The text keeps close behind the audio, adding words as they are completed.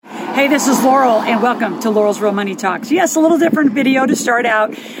Hey, this is Laurel, and welcome to Laurel's Real Money Talks. Yes, a little different video to start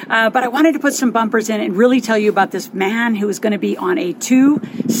out, but I wanted to put some bumpers in and really tell you about this man who is going to be on a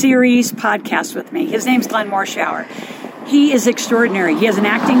 2-series podcast with me. His name's Glenn Morshower. He is extraordinary. He has an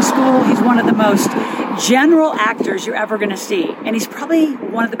acting school. He's one of the most general actors you're ever going to see, and he's probably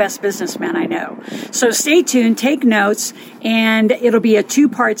one of the best businessmen I know. So stay tuned, take notes, and it'll be a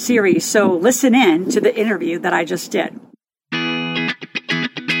 2-part series, so listen in to the interview that I just did.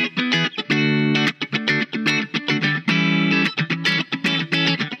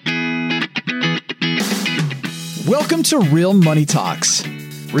 Welcome to Real Money Talks.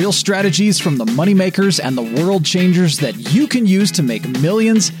 Real strategies from the moneymakers and the world changers that you can use to make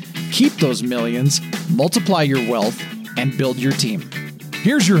millions, keep those millions, multiply your wealth, and build your team.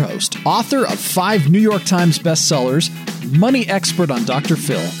 Here's your host, author of 5 New York Times bestsellers, money expert on Dr.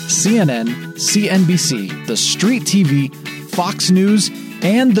 Phil, CNN, CNBC, The Street TV, Fox News,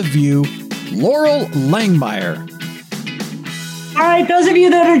 and The View, Laurel Langmeyer. All right, those of you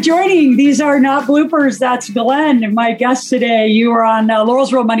that are joining, these are not bloopers. That's Glenn, my guest today. You are on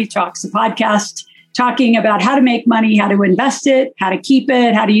Laurel's Real Money Talks, a podcast talking about how to make money, how to invest it, how to keep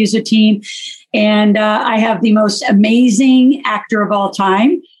it, how to use a team. And I have the most amazing actor of all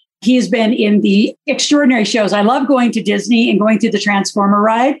time. He has been in the extraordinary shows. I love going to Disney and going through the Transformer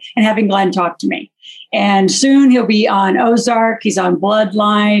ride and having Glenn talk to me. And soon he'll be on Ozark. He's on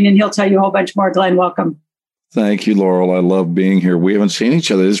Bloodline, and he'll tell you a whole bunch more. Glenn, welcome. Thank you, Laurel. I love being here. We haven't seen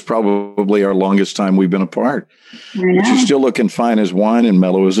each other. This is probably our longest time we've been apart. But you're still looking fine as wine and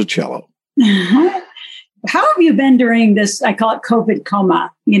mellow as a cello. How have you been during this? I call it COVID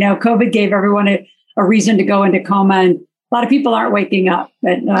coma. You know, COVID gave everyone a reason to go into coma, and a lot of people aren't waking up.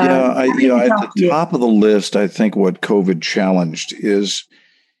 But at the top of the list, I think what COVID challenged is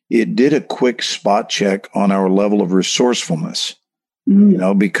it did a quick spot check on our level of resourcefulness.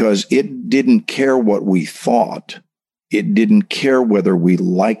 Because it didn't care what we thought. It didn't care whether we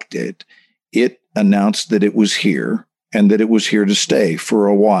liked it. It announced that it was here and that it was here to stay for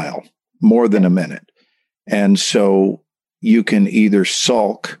a while, more than a minute. And so you can either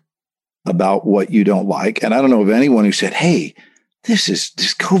sulk about what you don't like. And I don't know of anyone who said, hey, this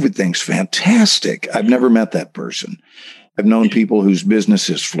COVID thing's fantastic. I've never met that person. I've known people whose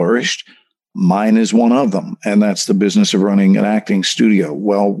businesses flourished. Mine is one of them, and that's the business of running an acting studio.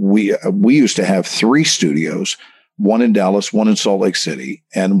 Well, we used to have 3 studios, one in Dallas, one in Salt Lake City,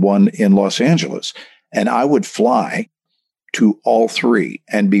 and one in Los Angeles. And I would fly to all 3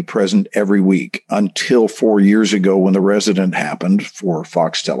 and be present every week until 4 years ago when The Resident happened for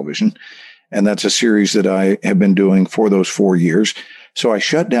Fox Television. And that's a series that I have been doing for those 4 years. So I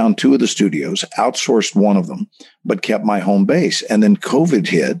shut down 2 of the studios, outsourced one of them, but kept my home base. And then COVID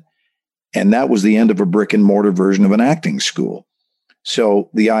hit. And that was the end of a brick and mortar version of an acting school. So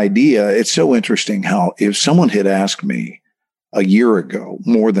the idea, it's so interesting how if someone had asked me a year ago,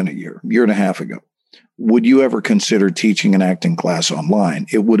 more than a year and a half ago, would you ever consider teaching an acting class online?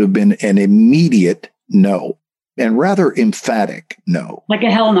 It would have been an immediate no, and rather emphatic no. Like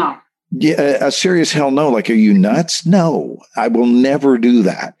a hell no. Yeah, a serious hell no. Like, are you nuts? No, I will never do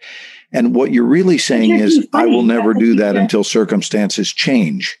that. And what you're really saying is, I will never do that until circumstances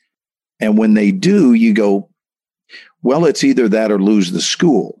change. And when they do, you go, well, it's either that or lose the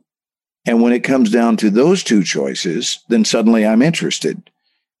school. And when it comes down to those 2 choices, then suddenly I'm interested.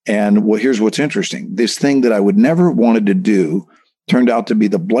 And well, here's what's interesting. This thing that I would never wanted to do turned out to be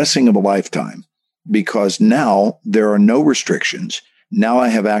the blessing of a lifetime, because now there are no restrictions. Now I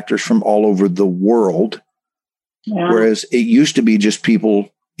have actors from all over the world, whereas it used to be just people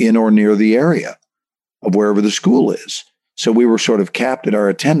in or near the area of wherever the school is. So we were sort of capped at our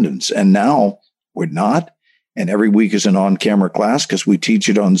attendance, and now we're not. And every week is an on-camera class because we teach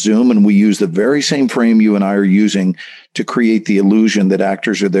it on Zoom, and we use the very same frame you and I are using to create the illusion that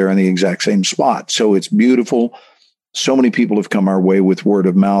actors are there in the exact same spot. So it's beautiful. So many people have come our way with word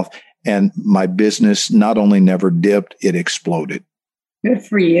of mouth, and my business not only never dipped, it exploded. Good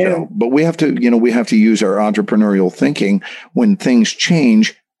for you. So, but we have to use our entrepreneurial thinking. When things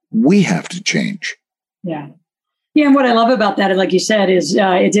change, we have to change. Yeah. Yeah, and what I love about that, like you said, is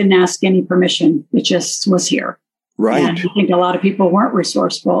it didn't ask any permission. It just was here. Right. And I think a lot of people weren't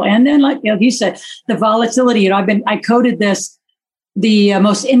resourceful. And then, like you said, the volatility. I coded this the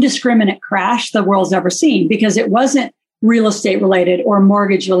most indiscriminate crash the world's ever seen, because it wasn't real estate related or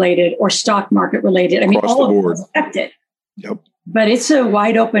mortgage related or stock market related. Across all the board. of it was affected. Yep. But it's a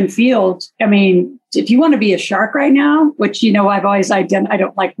wide open field. I mean, if you want to be a shark right now, which, I've always I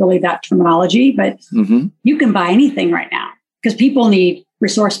don't like really that terminology, but you can buy anything right now because people need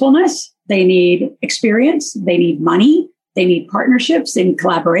resourcefulness. They need experience. They need money. They need partnerships, they need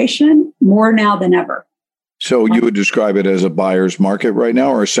collaboration more now than ever. So you would describe it as a buyer's market right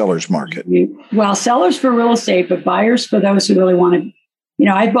now or a seller's market? Well, sellers for real estate, but buyers for those who really want to.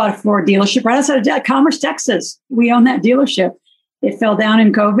 I bought a Ford dealership right outside of Commerce, Texas. We own that dealership. It fell down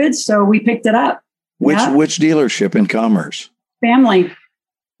in COVID, so we picked it up. Which dealership in Commerce? Family.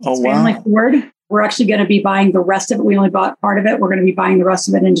 Oh, wow. Family Ford. We're actually going to be buying the rest of it. We only bought part of it. We're going to be buying the rest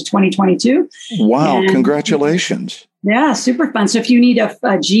of it into 2022. Wow. And congratulations. Yeah, super fun. So if you need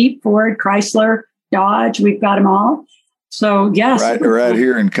a Jeep, Ford, Chrysler, Dodge, we've got them all. So, yes. Right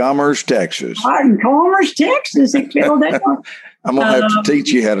here in Commerce, Texas. In Commerce, Texas. It fell down. I'm going to have to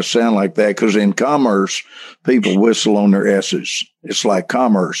teach you how to sound like that because in Commerce, people whistle on their S's. It's like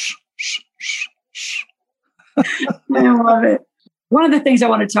commerce. I love it. One of the things I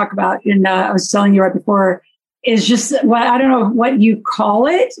want to talk about, and I was telling you right before, is just I don't know what you call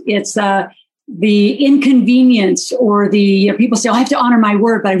it. It's the inconvenience or the people say, I have to honor my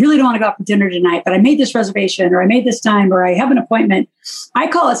word, but I really don't want to go out for dinner tonight, but I made this reservation or I made this time or I have an appointment. I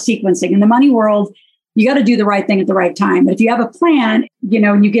call it sequencing. In the money world, you got to do the right thing at the right time. But if you have a plan,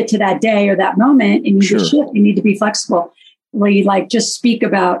 and you get to that day or that moment and you need to shift, you need to be flexible. We just speak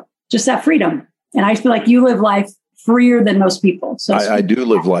about just that freedom. And I feel like you live life freer than most people. So I do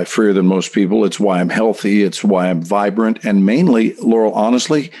live life freer than most people. It's why I'm healthy. It's why I'm vibrant. And mainly, Laurel,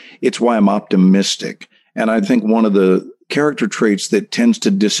 honestly, it's why I'm optimistic. And I think one of the character traits that tends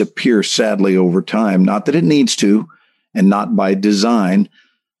to disappear, sadly, over time, not that it needs to, and not by design,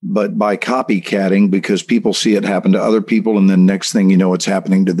 but by copycatting, because people see it happen to other people. And then next thing you know, it's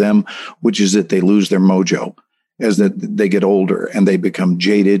happening to them, which is that they lose their mojo as that they get older and they become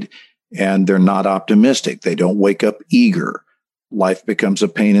jaded. And they're not optimistic. They don't wake up eager. Life becomes a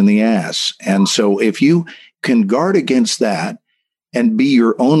pain in the ass. And so if you can guard against that and be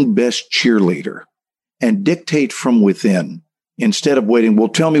your own best cheerleader and dictate from within, instead of waiting, well,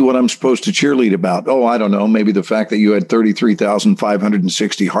 tell me what I'm supposed to cheerlead about. Oh, I don't know. Maybe the fact that you had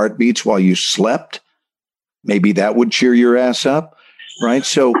 33,560 heartbeats while you slept. Maybe that would cheer your ass up. Right.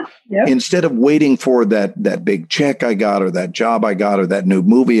 So instead of waiting for that big check I got or that job I got or that new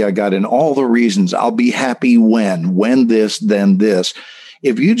movie I got and all the reasons I'll be happy when this, then this.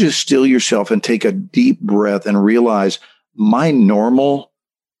 If you just still yourself and take a deep breath and realize my normal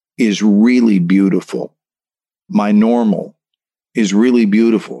is really beautiful. My normal is really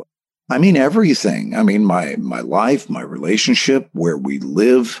beautiful. I mean, everything. I mean, my life, my relationship, where we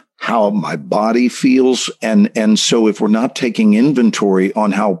live, how my body feels. And so if we're not taking inventory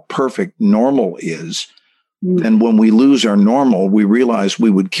on how perfect normal is, then when we lose our normal, we realize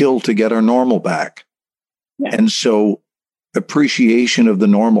we would kill to get our normal back. Yeah. And so appreciation of the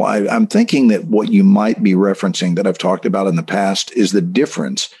normal, I'm thinking that what you might be referencing that I've talked about in the past is the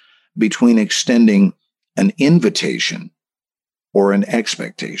difference between extending an invitation or an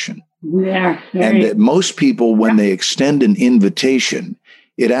expectation. Yeah. And that most people, when they extend an invitation,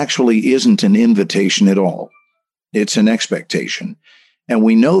 it actually isn't an invitation at all. It's an expectation. And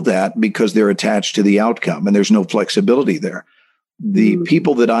we know that because they're attached to the outcome and there's no flexibility there. The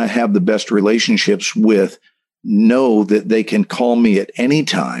people that I have the best relationships with know that they can call me at any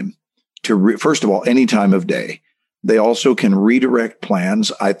time first of all, any time of day. They also can redirect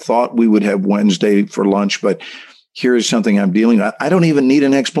plans. I thought we would have Wednesday for lunch, but here is something I'm dealing with. I don't even need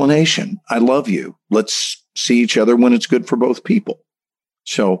an explanation. I love you. Let's see each other when it's good for both people.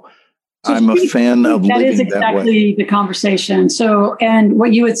 So I'm a fan of living that way. That is exactly the conversation. So, and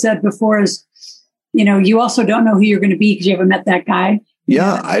what you had said before is, you also don't know who you're going to be because you haven't met that guy.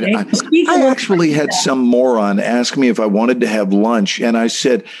 Yeah, I actually had some moron ask me if I wanted to have lunch. And I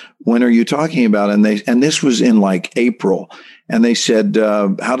said, when are you talking about? And this was in like April. And they said,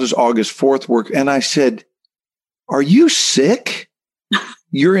 how does August 4th work? And I said, are you sick?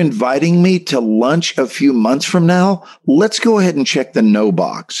 You're inviting me to lunch a few months from now? Let's go ahead and check the no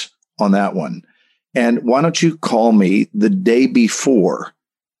box on that one. And why don't you call me the day before?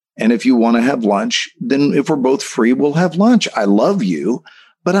 And if you want to have lunch, then if we're both free, we'll have lunch. I love you,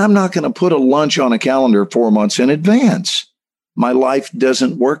 but I'm not going to put a lunch on a calendar 4 months in advance. My life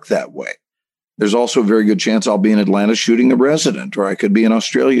doesn't work that way. There's also a very good chance I'll be in Atlanta shooting The Resident, or I could be in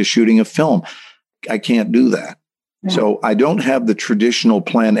Australia shooting a film. I can't do that. Yeah. So I don't have the traditional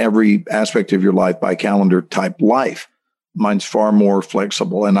plan every aspect of your life by calendar type life. Mine's far more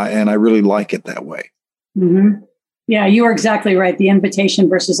flexible, and I really like it that way. Mm-hmm. Yeah, you are exactly right. The invitation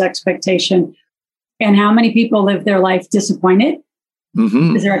versus expectation. And how many people live their life disappointed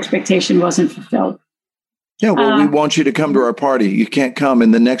because their expectation wasn't fulfilled? Yeah, well, we want you to come to our party. You can't come.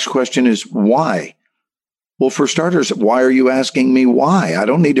 And the next question is, why? Well, for starters, why are you asking me why? I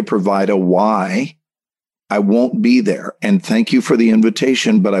don't need to provide a why. I won't be there. And thank you for the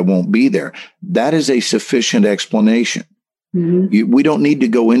invitation, but I won't be there. That is a sufficient explanation. Mm-hmm. We don't need to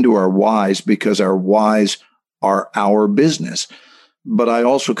go into our whys because our whys are our business. But I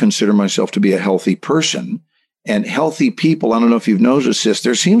also consider myself to be a healthy person. And healthy people, I don't know if you've noticed this,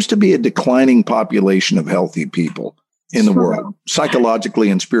 there seems to be a declining population of healthy people in the world, psychologically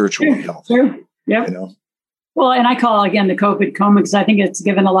and spiritually healthy. True. Yep. You know? Well, and I call, again, the COVID coma, because I think it's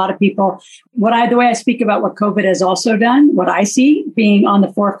given a lot of people the way I speak about what COVID has also done, what I see being on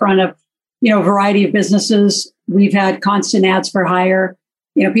the forefront of, a variety of businesses. We've had constant ads for hire.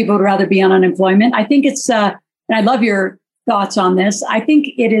 People would rather be on unemployment. I think it's, and I love your thoughts on this. I think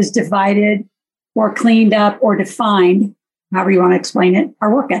it is divided or cleaned up or defined, however you want to explain it,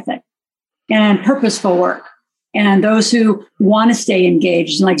 our work ethic and purposeful work. And those who want to stay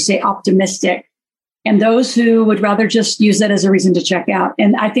engaged and, like you say, optimistic. And those who would rather just use that as a reason to check out.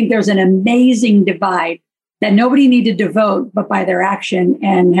 And I think there's an amazing divide that nobody needed to vote, but by their action,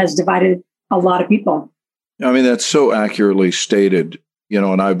 and has divided a lot of people. I mean, that's so accurately stated,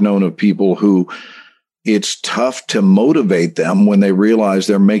 and I've known of people who it's tough to motivate them when they realize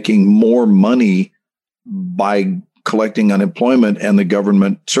they're making more money by collecting unemployment and the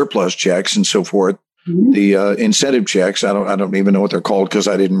government surplus checks and so forth. Mm-hmm. The incentive checks, I don't even know what they're called because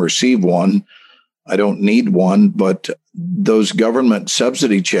I didn't receive one. I don't need one, but those government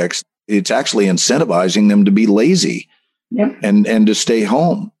subsidy checks, it's actually incentivizing them to be lazy. Yep. and to stay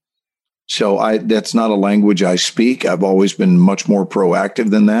home. So that's not a language I speak. I've always been much more proactive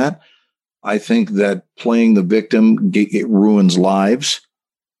than that. I think that playing the victim, it ruins lives.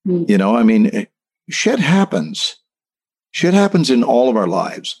 Mm. Shit happens. Shit happens in all of our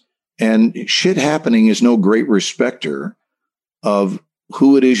lives. And shit happening is no great respecter of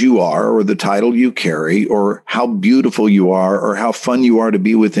who it is you are, or the title you carry, or how beautiful you are, or how fun you are to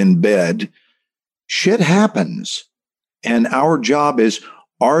be with in bed. Shit happens. And our job is,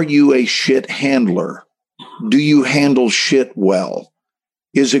 are you a shit handler? Do you handle shit well?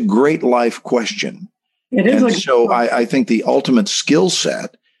 Is a great life question. It is. And so I think the ultimate skill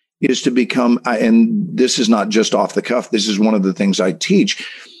set is to become, and this is not just off the cuff, this is one of the things I teach,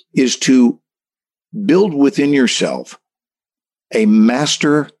 is to build within yourself a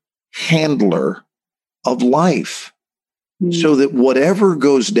master handler of life. Mm-hmm. So that whatever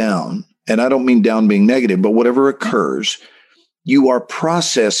goes down, and I don't mean down being negative, but whatever occurs, you are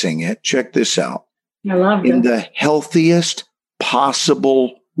processing it. Check this out. I love in the healthiest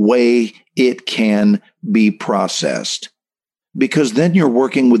possible way it can be processed. Because then you're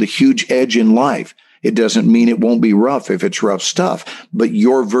working with a huge edge in life. It doesn't mean it won't be rough if it's rough stuff, but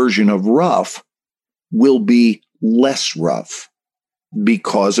your version of rough will be less rough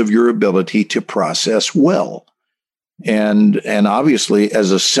because of your ability to process well. And obviously,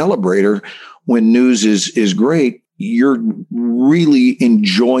 as a celebrator, when news is great, you're really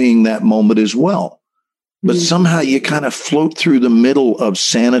enjoying that moment as well. But somehow you kind of float through the middle of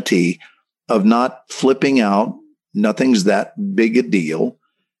sanity, of not flipping out. Nothing's that big a deal.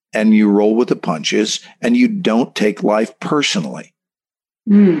 And you roll with the punches, and you don't take life personally.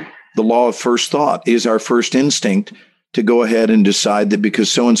 Mm. The law of first thought is our first instinct to go ahead and decide that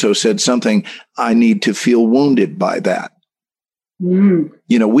because so-and-so said something, I need to feel wounded by that. Mm.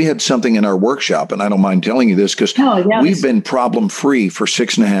 We had something in our workshop, and I don't mind telling you this because we've been problem-free for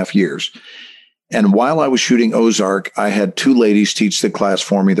 6.5 years. And while I was shooting Ozark, I had 2 ladies teach the class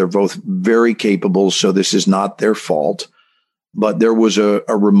for me. They're both very capable, so this is not their fault. But there was a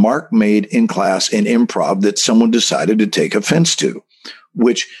remark made in class in improv that someone decided to take offense to,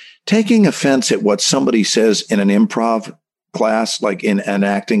 which taking offense at what somebody says in an improv class, like in an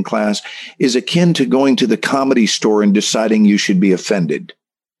acting class, is akin to going to the Comedy Store and deciding you should be offended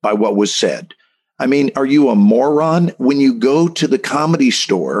by what was said. I mean, are you a moron? When you go to the Comedy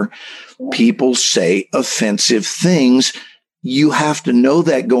Store, people say offensive things. You have to know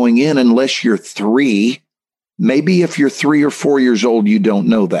that going in, unless you're 3. Maybe if you're 3 or 4 years old, you don't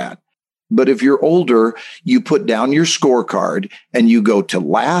know that. But if you're older, you put down your scorecard and you go to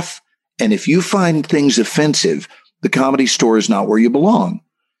laugh. And if you find things offensive, the Comedy Store is not where you belong.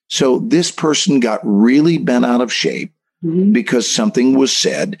 So this person got really bent out of shape because something was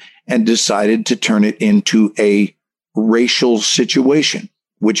said and decided to turn it into a racial situation,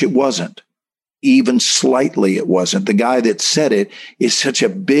 which it wasn't. Even slightly, it wasn't. The guy that said it is such a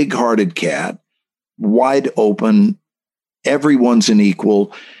big-hearted cat, wide open. Everyone's an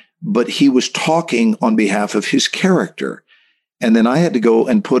equal, but he was talking on behalf of his character. And then I had to go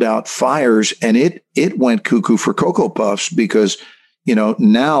and put out fires, and it went cuckoo for Cocoa Puffs because,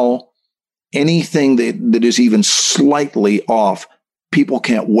 now anything that is even slightly off, people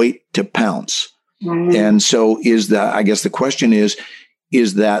can't wait to pounce. And so I guess the question is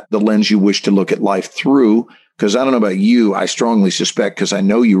that the lens you wish to look at life through? Because I don't know about you, I strongly suspect, because I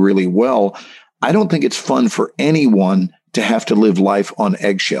know you really well, I don't think it's fun for anyone to have to live life on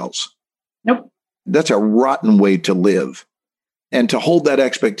eggshells. Nope. That's a rotten way to live. And to hold that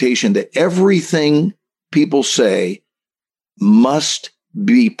expectation that everything people say must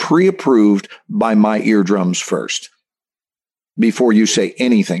be pre-approved by my eardrums first before you say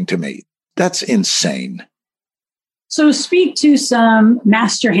anything to me. That's insane. So speak to some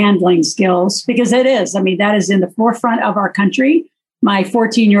master handling skills, because it is. I mean, that is in the forefront of our country. My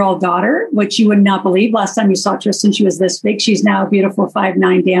 14-year-old daughter, which you would not believe, last time you saw Tristan, she was this big. She's now a beautiful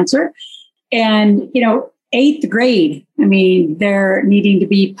 5'9" dancer. And, 8th grade, I mean, they're needing to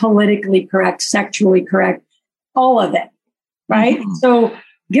be politically correct, sexually correct, all of it, right? Mm-hmm. So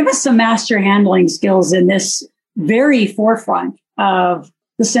give us some master handling skills in this very forefront of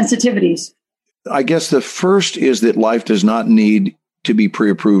the sensitivities. I guess the first is that life does not need to be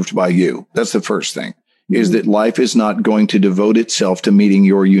pre-approved by you. That's the first thing, is that life is not going to devote itself to meeting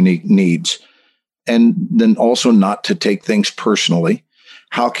your unique needs. And then also not to take things personally.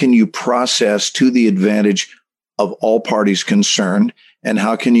 How can you process to the advantage of all parties concerned? And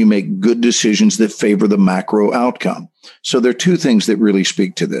how can you make good decisions that favor the macro outcome? So there are two things that really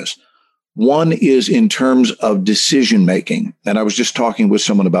speak to this. One is in terms of decision making. And I was just talking with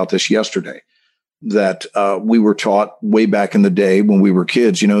someone about this yesterday. That we were taught way back in the day when we were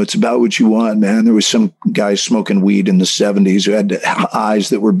kids, it's about what you want, man. There was some guy smoking weed in the 70s who had eyes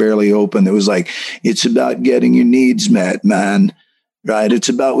that were barely open. It was like, it's about getting your needs met, man, right? It's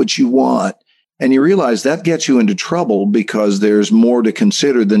about what you want. And you realize that gets you into trouble because there's more to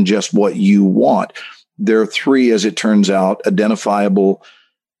consider than just what you want. There are 3, as it turns out, identifiable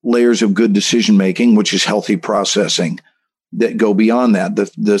layers of good decision making, which is healthy processing, that go beyond that.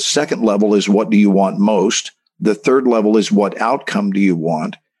 The second level is what do you want most? The third level is what outcome do you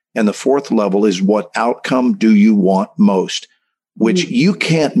want? And the fourth level is what outcome do you want most? Which you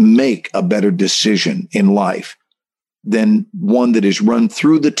can't make a better decision in life than one that is run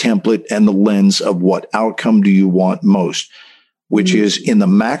through the template and the lens of what outcome do you want most, which is in the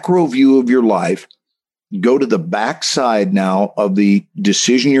macro view of your life. Go to the backside now of the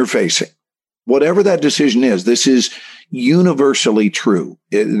decision you're facing. Whatever that decision is, this is universally true.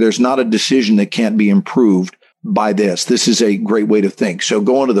 There's not a decision that can't be improved by this. This is a great way to think. So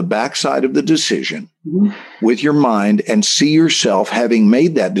go onto the backside of the decision with your mind and see yourself having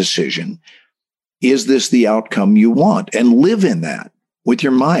made that decision. Is this the outcome you want? And live in that with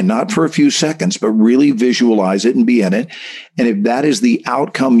your mind, not for a few seconds, but really visualize it and be in it. And if that is the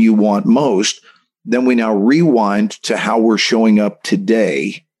outcome you want most, then we now rewind to how we're showing up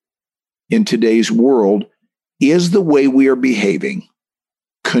today in today's world. Is the way we are behaving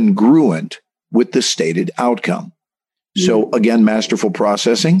congruent with the stated outcome? So again, masterful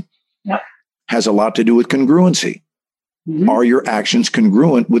processing has a lot to do with congruency. Are your actions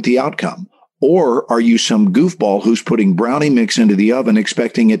congruent with the outcome? Or are you some goofball who's putting brownie mix into the oven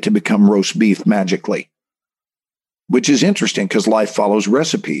expecting it to become roast beef magically? Which is interesting because life follows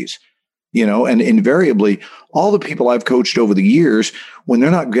recipes. And invariably, all the people I've coached over the years, when they're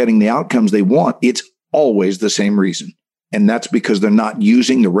not getting the outcomes they want, it's always the same reason. And that's because they're not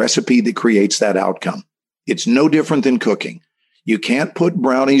using the recipe that creates that outcome. It's no different than cooking. You can't put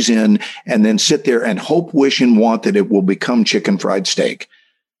brownies in and then sit there and hope, wish, and want that it will become chicken fried steak.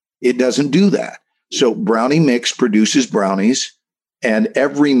 It doesn't do that. So brownie mix produces brownies, and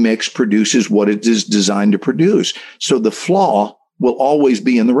every mix produces what it is designed to produce. So the flaw will always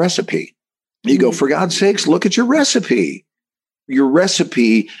be in the recipe. You go, for God's sakes, look at your recipe. Your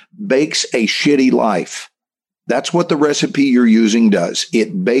recipe bakes a shitty life. That's what the recipe you're using does.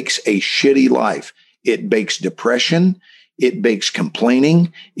 It bakes a shitty life. It bakes depression. It bakes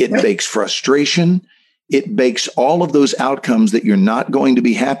complaining. It bakes frustration. It bakes all of those outcomes that you're not going to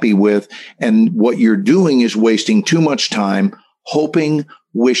be happy with. And what you're doing is wasting too much time hoping,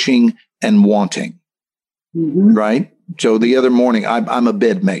 wishing, and wanting. Right? So the other morning, I'm a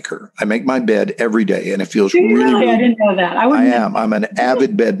bed maker. I make my bed every day, and it feels really. I didn't know that. I am. I'm an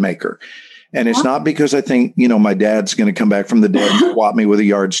avid bed maker. And it's not because I think, my dad's going to come back from the dead and swat me with a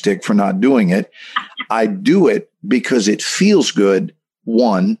yardstick for not doing it. I do it because it feels good,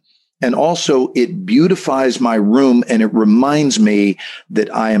 one. And also it beautifies my room, and it reminds me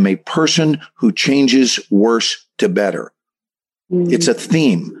that I am a person who changes worse to better. It's a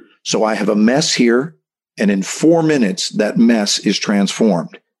theme. So I have a mess here, and in 4 minutes, that mess is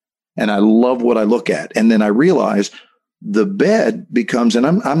transformed. And I love what I look at. And then I realize the bed becomes, and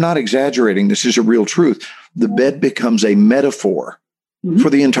I'm not exaggerating, this is a real truth, the bed becomes a metaphor for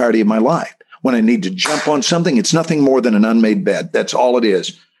the entirety of my life. When I need to jump on something, it's nothing more than an unmade bed. That's all it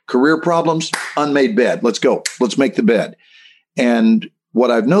is. Career problems, unmade bed. Let's go. Let's make the bed. And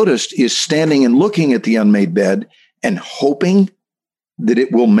what I've noticed is standing and looking at the unmade bed and hoping that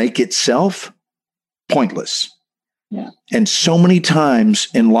it will make itself, pointless. Yeah. And so many times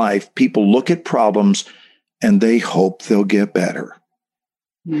in life, people look at problems and they hope they'll get better.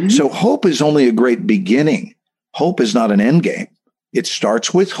 Mm-hmm. So hope is only a great beginning. Hope is not an end game. It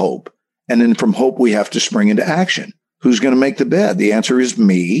starts with hope. And then from hope, we have to spring into action. Who's going to make the bed? The answer is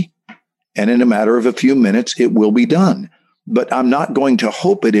me. And in a matter of a few minutes, it will be done. But I'm not going to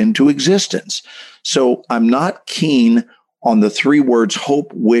hope it into existence. So I'm not keen on the three words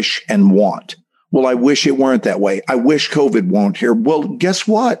hope, wish, and want. Well, I wish it weren't that way. I wish COVID weren't here. Well, guess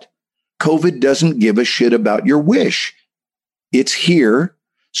what? COVID doesn't give a shit about your wish. It's here.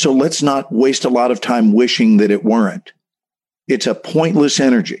 So let's not waste a lot of time wishing that it weren't. It's a pointless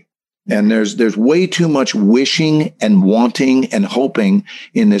energy. And there's way too much wishing and wanting and hoping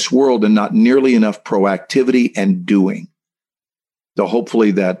in this world and not nearly enough proactivity and doing. So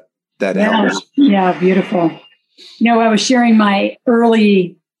hopefully that helps. Yeah, beautiful. I was sharing my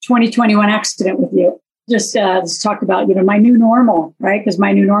early 2021 accident with you. Just talked about, my new normal, right? Because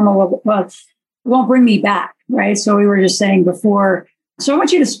my new normal won't bring me back, right? So we were just saying before. So I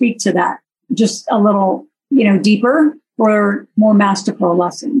want you to speak to that just a little, deeper or more masterful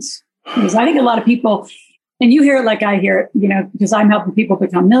lessons. Because I think a lot of people, and you hear it like I hear it, because I'm helping people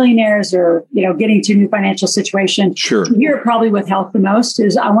become millionaires or, getting to a new financial situation. Sure. You hear it probably with health the most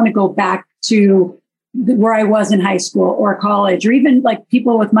is I want to go back to where I was in high school or college, or even like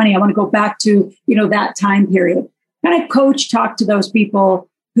people with money. I want to go back to, that time period. Kind of talk to those people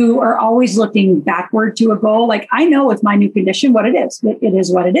who are always looking backward to a goal. Like I know with my new condition, what it is. It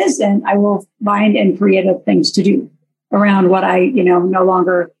is what it is. And I will find and creative things to do around what I, no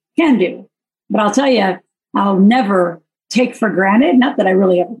longer can do. But I'll tell you, I'll never take for granted, not that I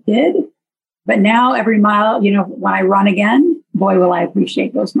really ever did, but now every mile, when I run again, boy, will I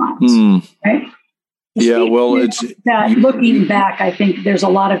appreciate those miles. Right? Yeah, well, it's that looking back, I think there's a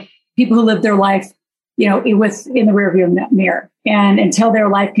lot of people who live their life, in the rearview mirror, and until their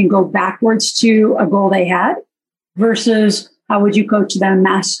life can go backwards to a goal they had versus how would you coach them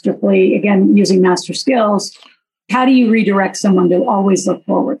masterfully, again, using master skills. How do you redirect someone to always look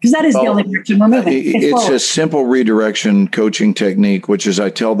forward? Because that is the only direction we're moving. It's a simple redirection coaching technique, which is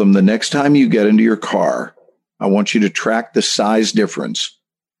I tell them the next time you get into your car, I want you to track the size difference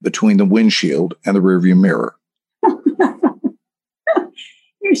between the windshield and the rearview mirror.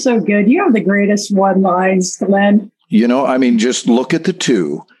 You're so good. You have the greatest one-liners, Glenn. Just look at the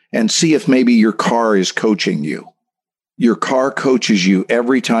two and see if maybe your car is coaching you. Your car coaches you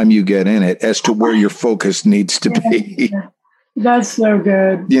every time you get in it as to where your focus needs to be. That's so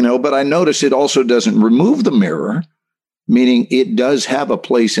good. But I notice it also doesn't remove the mirror, meaning it does have a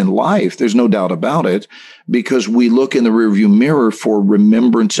place in life. There's no doubt about it, because we look in the rearview mirror for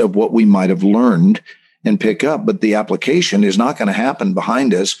remembrance of what we might have learned and pick up. But the application is not going to happen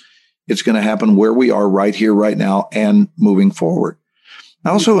behind us. It's going to happen where we are right here, right now, and moving forward. I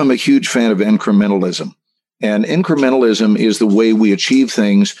also am a huge fan of incrementalism. And incrementalism is the way we achieve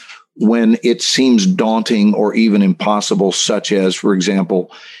things when it seems daunting or even impossible, such as, for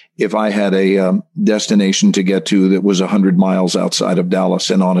example, if I had a destination to get to that was 100 miles outside of Dallas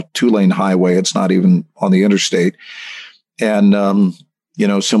and on a 2-lane highway, it's not even on the interstate. And,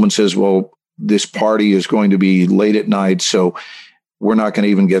 someone says, well, this party is going to be late at night, so we're not going to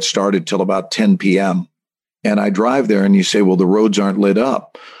even get started till about 10 p.m. And I drive there and you say, well, the roads aren't lit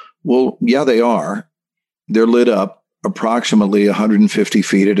up. Well, yeah, they are. They're lit up approximately 150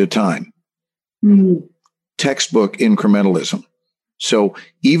 feet at a time. Mm-hmm. Textbook incrementalism. So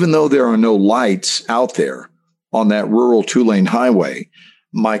even though there are no lights out there on that rural 2-lane highway,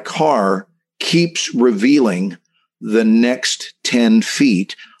 my car keeps revealing the next 10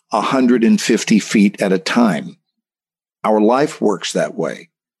 feet, 150 feet at a time. Our life works that way.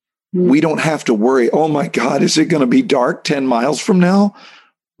 Mm-hmm. We don't have to worry, oh my God, is it going to be dark 10 miles from now?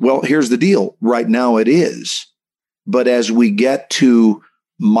 Well, here's the deal. Right now it is. But as we get to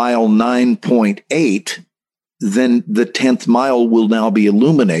mile 9.8, then the 10th mile will now be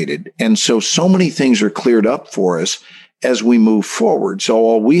illuminated. And so many things are cleared up for us as we move forward. So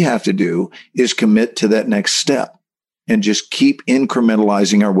all we have to do is commit to that next step and just keep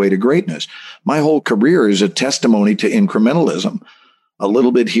incrementalizing our way to greatness. My whole career is a testimony to incrementalism. A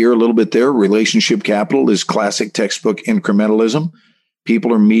little bit here, a little bit there. Relationship capital is classic textbook incrementalism.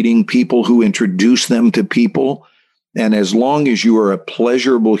 People are meeting people who introduce them to people. And as long as you are a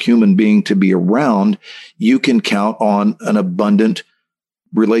pleasurable human being to be around, you can count on an abundant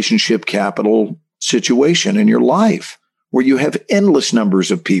relationship capital situation in your life where you have endless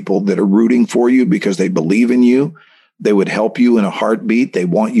numbers of people that are rooting for you because they believe in you. They would help you in a heartbeat. They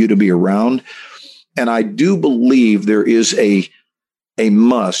want you to be around. And I do believe there is a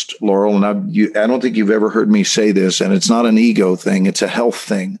must, Laurel, and I don't think you've ever heard me say this, and it's not an ego thing. It's a health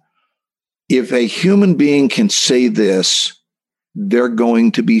thing. If a human being can say this, they're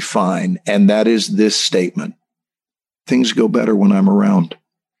going to be fine. And that is this statement. Things go better when I'm around.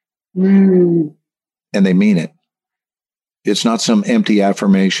 And they mean it. It's not some empty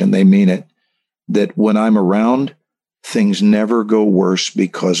affirmation. They mean it. That when I'm around, things never go worse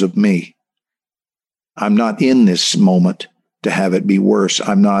because of me. I'm not in this moment to have it be worse.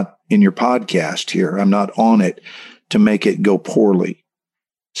 I'm not in your podcast here. I'm not on it to make it go poorly.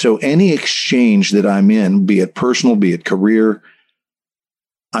 So any exchange that I'm in, be it personal, be it career,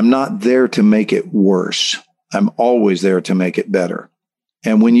 I'm not there to make it worse. I'm always there to make it better.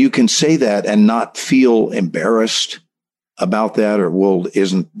 And when you can say that and not feel embarrassed about that, or, well,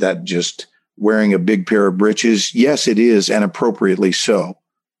 isn't that just wearing a big pair of britches? Yes, it is, and appropriately so.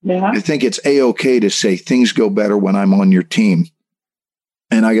 Yeah. I think it's A-okay to say things go better when I'm on your team.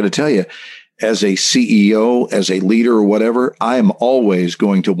 And I got to tell you, as a CEO, as a leader or whatever, I am always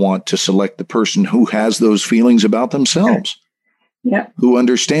going to want to select the person who has those feelings about themselves, who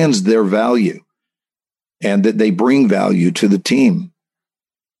understands their value and that they bring value to the team.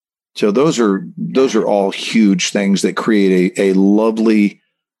 So those are all huge things that create a lovely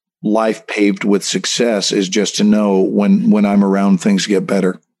life paved with success, is just to know when I'm around, things get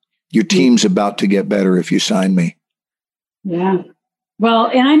better. Your team's about to get better if you sign me. Yeah. Well,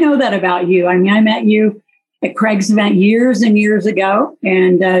 and I know that about you. I mean, I met you at Craig's event years and years ago,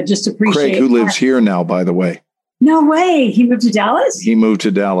 and just appreciate Craig, who lives here now, by the way. No way. He moved to Dallas? He moved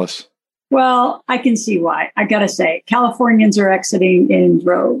to Dallas. Well, I can see why. I got to say, Californians are exiting in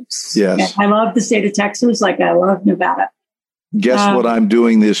droves. Yes. And I love the state of Texas like I love Nevada. Guess what I'm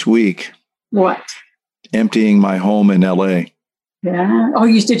doing this week? What? Emptying my home in LA. Yeah. Oh,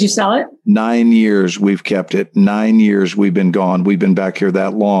 did you sell it? 9 years we've kept it. 9 years we've been gone. We've been back here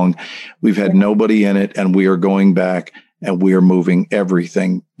that long. We've had nobody in it, and we are going back, and we are moving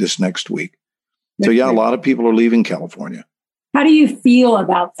everything this next week. So yeah, a lot of people are leaving California. How do you feel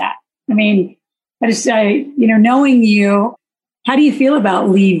about that? I mean, knowing you, how do you feel about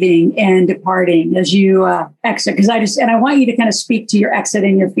leaving and departing as you exit? Because I want you to kind of speak to your exit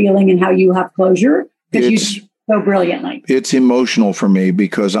and your feeling and how you have closure, because you so brilliantly. It's emotional for me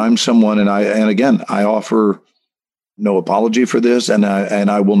because I'm someone, and I offer no apology for this, and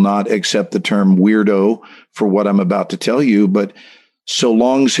I will not accept the term weirdo for what I'm about to tell you, but so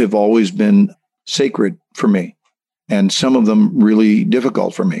longs have always been sacred for me, and some of them really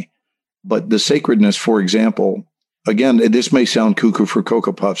difficult for me. But the sacredness, for example, again, this may sound cuckoo for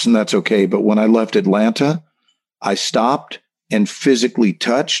Cocoa Puffs, and that's okay, but when I left Atlanta, I stopped and physically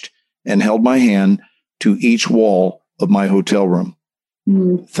touched and held my hand to each wall of my hotel room,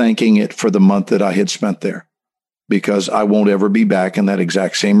 thanking it for the month that I had spent there, because I won't ever be back in that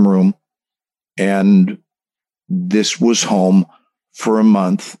exact same room. And this was home for a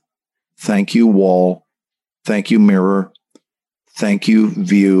month. Thank you, wall. Thank you, mirror. Thank you,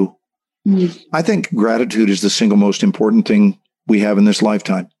 view. I think gratitude is the single most important thing we have in this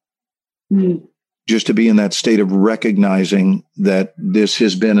lifetime. Just to be in that state of recognizing that this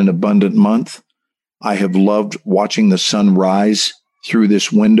has been an abundant month. I have loved watching the sun rise through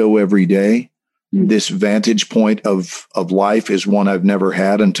this window every day. This vantage point of life is one I've never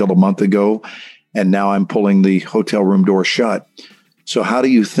had until a month ago. And now I'm pulling the hotel room door shut. So how do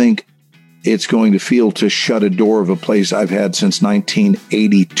you think it's going to feel to shut a door of a place I've had since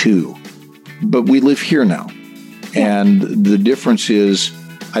 1982? But we live here now. And the difference is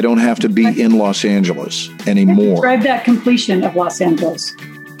I don't have to be in Los Angeles anymore. Describe that completion of Los Angeles.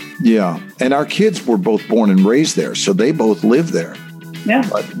 Yeah. And our kids were both born and raised there, so they both live there. Yeah.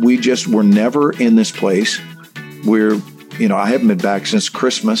 But we just were never in this place. I haven't been back since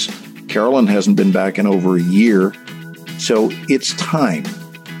Christmas. Carolyn hasn't been back in over a year. So it's time.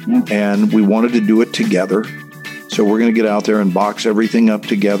 Yeah. And we wanted to do it together. So we're going to get out there and box everything up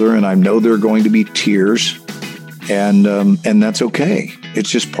together. And I know there are going to be tears. And that's okay. It's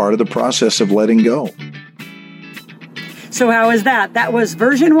just part of the process of letting go. So how is that? That was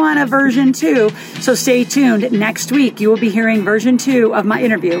version 1 of version 2. So stay tuned. Next week, you will be hearing version 2 of my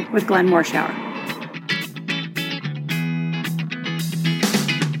interview with Glenn Morshower.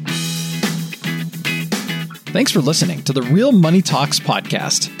 Thanks for listening to the Real Money Talks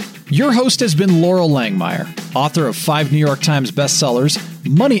podcast. Your host has been Laurel Langmeyer, author of 5 New York Times bestsellers,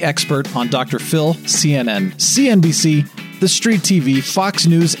 money expert on Dr. Phil, CNN, CNBC, The Street TV, Fox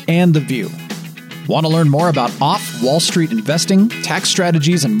News, and The View. Want to learn more about off-Wall Street investing, tax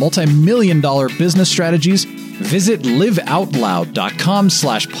strategies, and multi-million-dollar business strategies? Visit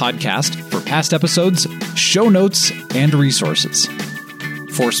liveoutloud.com/podcast for past episodes, show notes, and resources.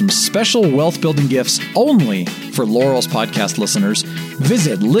 For some special wealth-building gifts only for Laurel's podcast listeners,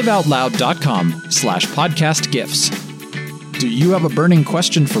 visit liveoutloud.com/podcast gifts. Do you have a burning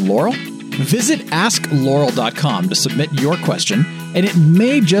question for Laurel? Visit asklaurel.com to submit your question, and it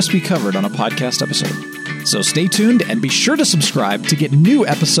may just be covered on a podcast episode. So stay tuned and be sure to subscribe to get new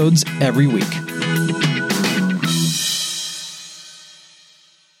episodes every week.